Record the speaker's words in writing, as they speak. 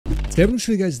Today I'm going to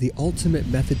show you guys the ultimate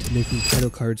method to making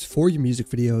title cards for your music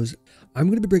videos. I'm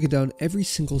going to be breaking down every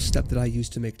single step that I use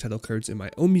to make title cards in my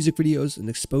own music videos and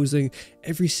exposing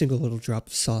every single little drop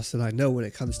of sauce that I know when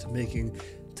it comes to making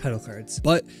title cards.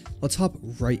 But let's hop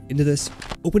right into this.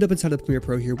 Opened up inside of Premiere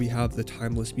Pro here, we have the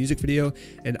timeless music video,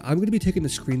 and I'm going to be taking a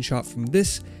screenshot from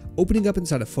this, opening up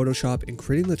inside of Photoshop and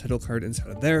creating the title card inside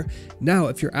of there. Now,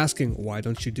 if you're asking, why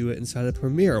don't you do it inside of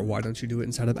Premiere? Why don't you do it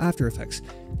inside of After Effects?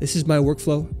 This is my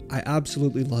workflow. I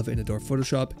absolutely love it in Adobe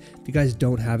Photoshop. If you guys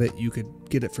don't have it, you could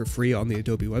get it for free on the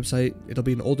Adobe website. It'll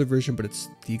be an older version, but it's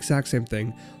the exact same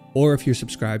thing. Or if you're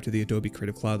subscribed to the Adobe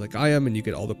Creative Cloud like I am and you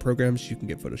get all the programs, you can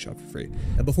get Photoshop for free.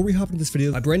 Now before we hop into this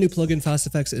video, my brand new plugin Fast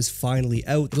Effects is finally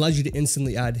out. It allows you to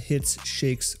instantly add hits,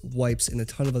 shakes, wipes, and a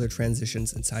ton of other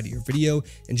transitions inside of your video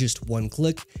in just one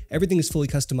click. Everything is fully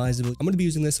customizable. I'm going to be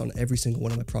using this on every single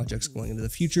one of my projects going into the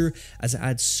future as it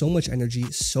adds so much energy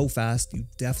so fast. You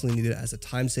definitely need it as a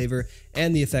time saver,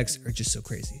 and the effects are just so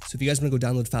crazy. So if you guys want to go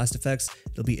download Fast Effects,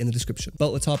 it'll be in the description.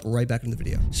 But let's hop right back into the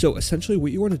video. So essentially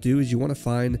what you want to do is you want to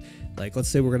find, like, let's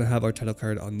say we're going to have our title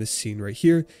card on this scene right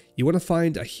here. You want to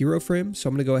find a hero frame. So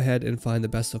I'm going to go ahead and find the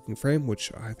best looking frame,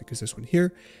 which I think is this one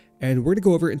here. And we're going to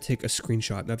go over and take a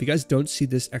screenshot. Now, if you guys don't see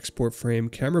this export frame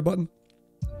camera button,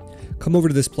 come over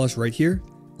to this plus right here,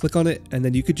 click on it, and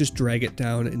then you could just drag it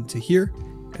down into here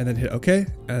and then hit OK,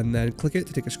 and then click it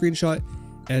to take a screenshot.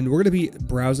 And we're going to be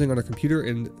browsing on our computer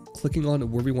and clicking on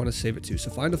where we want to save it to.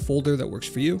 So find a folder that works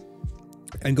for you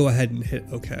and go ahead and hit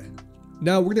OK.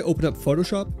 Now we're going to open up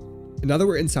Photoshop. And now that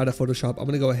we're inside of Photoshop, I'm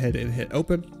going to go ahead and hit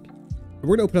open. And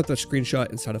we're going to open up the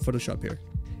screenshot inside of Photoshop here.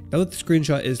 Now that the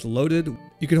screenshot is loaded,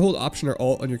 you can hold Option or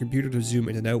Alt on your computer to zoom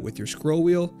in and out with your scroll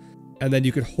wheel. And then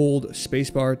you could hold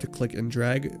spacebar to click and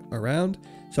drag around.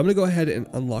 So I'm going to go ahead and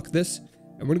unlock this.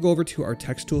 And we're going to go over to our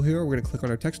text tool here. We're going to click on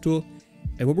our text tool.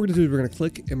 And what we're going to do is we're going to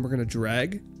click and we're going to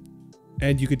drag.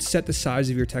 And you could set the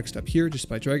size of your text up here just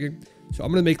by dragging. So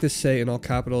I'm going to make this say in all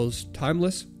capitals,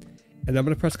 timeless. And I'm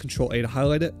going to press Control A to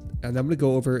highlight it. And I'm going to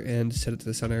go over and set it to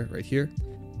the center right here.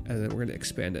 And then we're going to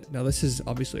expand it. Now this is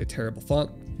obviously a terrible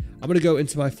font. I'm going to go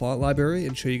into my font library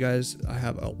and show you guys I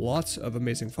have lots of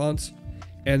amazing fonts.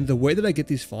 And the way that I get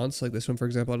these fonts, like this one for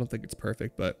example, I don't think it's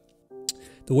perfect, but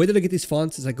the way that I get these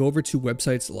fonts is I go over to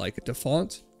websites like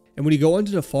DaFont. And when you go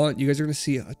onto DaFont, you guys are going to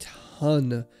see a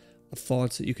ton of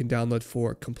fonts that you can download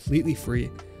for completely free.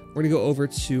 We're going to go over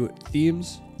to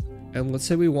themes. And let's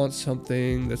say we want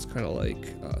something that's kind of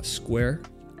like square.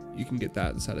 You can get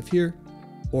that inside of here.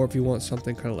 Or if you want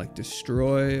something kind of like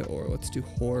destroy, or let's do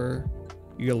horror,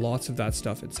 you get lots of that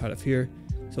stuff inside of here.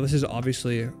 So this is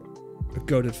obviously a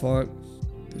goated font.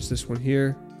 There's this one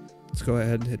here. Let's go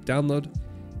ahead and hit download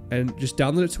and just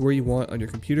download it to where you want on your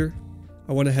computer.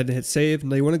 I went ahead and hit save.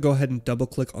 Now you want to go ahead and double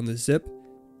click on the zip.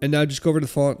 And now just go over to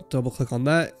the font, double click on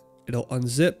that. It'll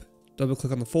unzip, double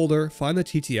click on the folder, find the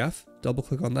TTF, double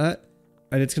click on that.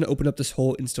 And it's going to open up this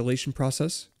whole installation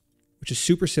process, which is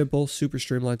super simple, super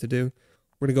streamlined to do.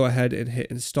 We're going to go ahead and hit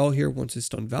install here once it's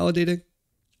done validating.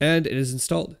 And it is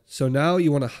installed. So now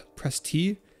you want to press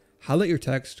T, highlight your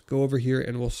text, go over here,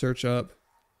 and we'll search up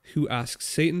Who Asks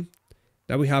Satan.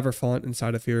 Now we have our font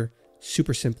inside of here,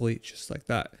 super simply, just like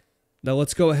that. Now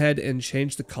let's go ahead and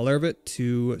change the color of it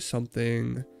to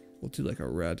something, we'll do like a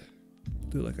red. We'll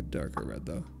do like a darker red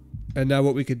though. And now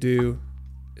what we could do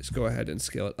is go ahead and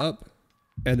scale it up.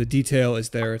 And the detail is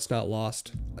there, it's not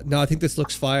lost. Now I think this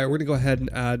looks fire. We're gonna go ahead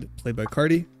and add Playboy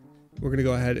Carti. We're gonna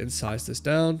go ahead and size this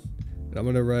down. And I'm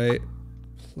gonna write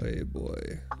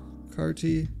Playboy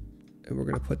Carti. And we're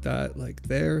gonna put that like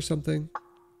there or something.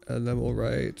 And then we'll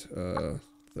write The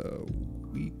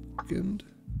Weeknd.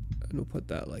 And we'll put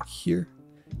that like here.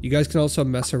 You guys can also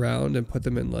mess around and put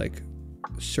them in like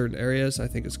certain areas. I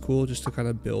think it's cool just to kind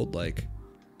of build like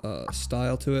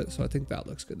style to it. So I think that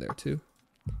looks good there too.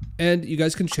 And you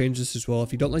guys can change this as well.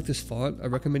 If you don't like this font, I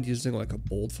recommend using like a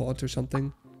bold font or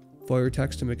something for your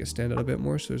text to make it stand out a bit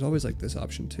more. So there's always like this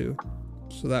option too.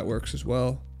 So that works as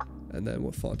well. And then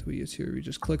what font do we use here? We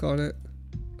just click on it.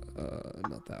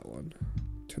 Not that one.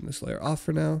 Turn this layer off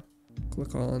for now.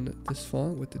 Click on this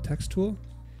font with the text tool.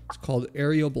 It's called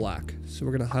Arial Black. So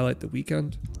we're going to highlight The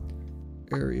Weeknd.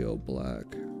 Arial Black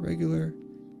regular.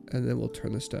 And then we'll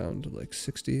turn this down to like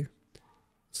 60.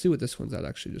 See what this one's at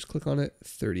actually. Just click on it,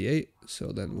 38.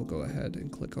 So then we'll go ahead and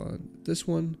click on this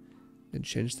one and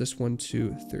change this one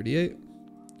to 38.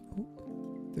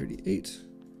 38.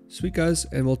 Sweet guys.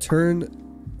 And we'll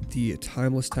turn the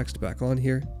timeless text back on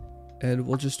here. And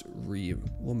we'll just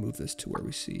we'll move this to where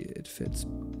we see it fits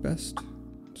best.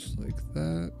 Just like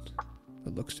that.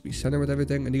 It looks to be center with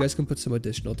everything. And you guys can put some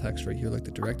additional text right here, like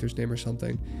the director's name or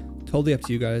something. Totally up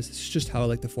to you guys. This is just how I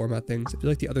like to format things. If you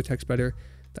like the other text better,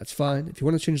 that's fine. If you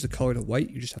want to change the color to white,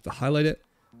 you just have to highlight it,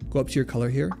 go up to your color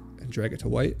here and drag it to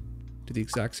white. Do the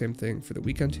exact same thing for the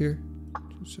weekend here.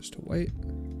 It's just to white.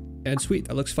 And sweet,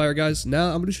 that looks fire, guys. Now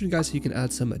I'm going to show you guys how you can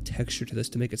add some texture to this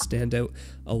to make it stand out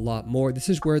a lot more. This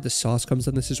is where the sauce comes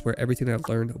in. This is where everything that I've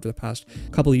learned over the past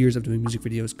couple of years of doing music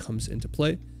videos comes into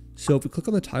play. So if we click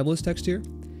on the timeless text here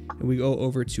and we go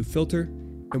over to filter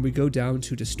and we go down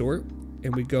to distort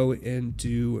and we go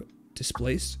into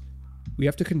displace, we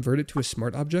have to convert it to a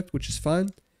smart object, which is fine.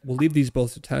 We'll leave these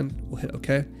both to 10. We'll hit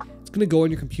OK. It's going to go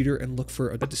on your computer and look for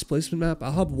a displacement map.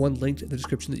 I'll have one linked in the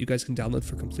description that you guys can download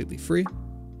for completely free.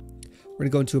 We're going to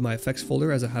go into my effects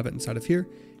folder as I have it inside of here.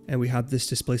 And we have this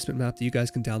displacement map that you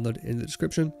guys can download in the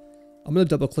description. I'm going to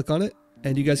double click on it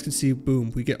and you guys can see,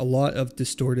 boom, we get a lot of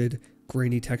distorted,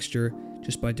 grainy texture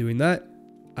just by doing that.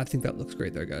 I think that looks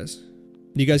great there, guys.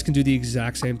 And you guys can do the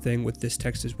exact same thing with this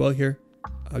text as well here.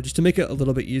 Just to make it a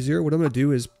little bit easier, what I'm going to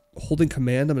do is holding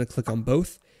command, I'm going to click on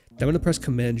both. Then I'm going to press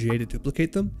command J to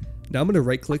duplicate them. Now I'm going to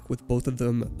right click with both of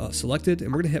them selected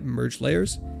and we're going to hit merge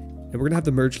layers. And we're going to have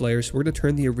the merge layers. So we're going to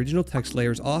turn the original text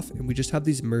layers off and we just have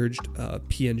these merged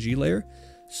PNG layer.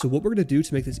 So what we're going to do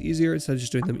to make this easier, instead of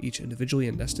just doing them each individually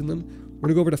and nesting them, we're going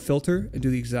to go over to filter and do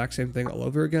the exact same thing all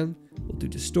over again. We'll do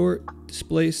distort,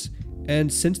 displace,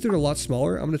 and since they're a lot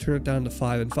smaller, I'm going to turn it down to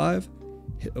 5 and 5,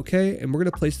 hit OK, and we're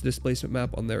going to place the displacement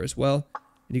map on there as well.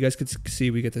 And you guys can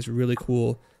see we get this really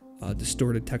cool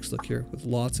distorted text look here with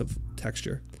lots of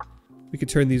texture. We could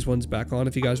turn these ones back on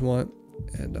if you guys want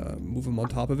and move them on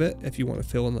top of it if you want to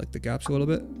fill in like the gaps a little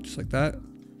bit, just like that.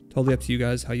 Totally up to you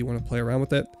guys how you want to play around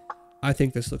with it. I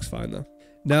think this looks fine though.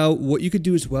 Now what you could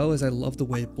do as well is I love the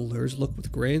way blurs look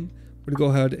with grain. We're gonna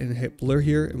go ahead and hit blur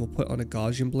here and we'll put on a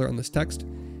Gaussian blur on this text.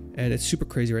 And it's super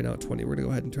crazy right now at 20. We're gonna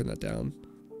go ahead and turn that down.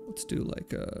 Let's do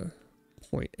like a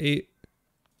 0.8,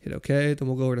 hit OK. Then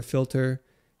we'll go over to filter,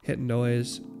 hit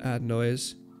noise, add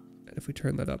noise. And if we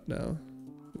turn that up now,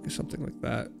 we get something like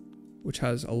that, which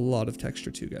has a lot of texture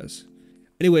too, guys.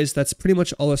 Anyways, that's pretty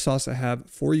much all the sauce I have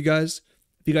for you guys.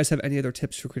 If you guys have any other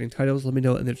tips for creating titles, let me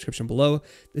know in the description below.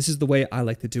 This is the way I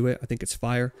like to do it. I think it's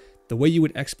fire. The way you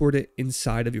would export it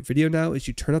inside of your video now is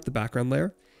you turn up the background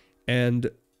layer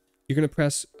and you're going to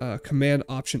press Command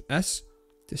Option S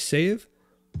to save,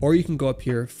 or you can go up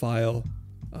here, File,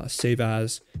 Save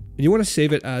As, and you want to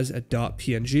save it as a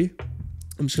 .png.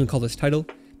 I'm just going to call this title.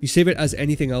 If you save it as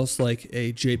anything else like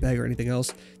a JPEG or anything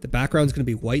else, the background is going to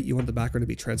be white. You want the background to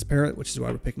be transparent, which is why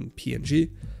we're picking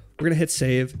PNG. We're going to hit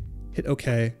save, hit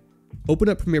OK, open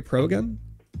up Premiere Pro again,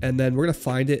 and then we're going to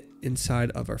find it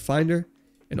inside of our Finder.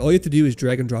 And all you have to do is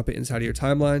drag and drop it inside of your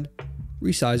timeline,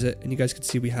 resize it, and you guys can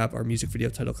see we have our music video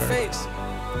title card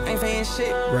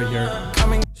right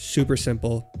here. Super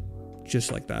simple,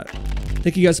 just like that.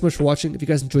 Thank you guys so much for watching. If you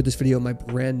guys enjoyed this video, my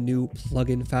brand new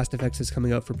plugin Fast Effects is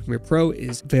coming out for Premiere Pro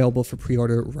is available for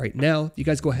pre-order right now. If you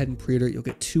guys go ahead and pre-order, you'll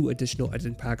get 2 additional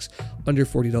editing packs under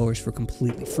 $40 for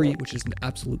completely free, which is an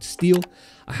absolute steal.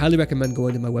 I highly recommend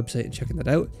going to my website and checking that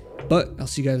out. But I'll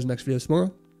see you guys in the next video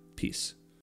tomorrow. Peace.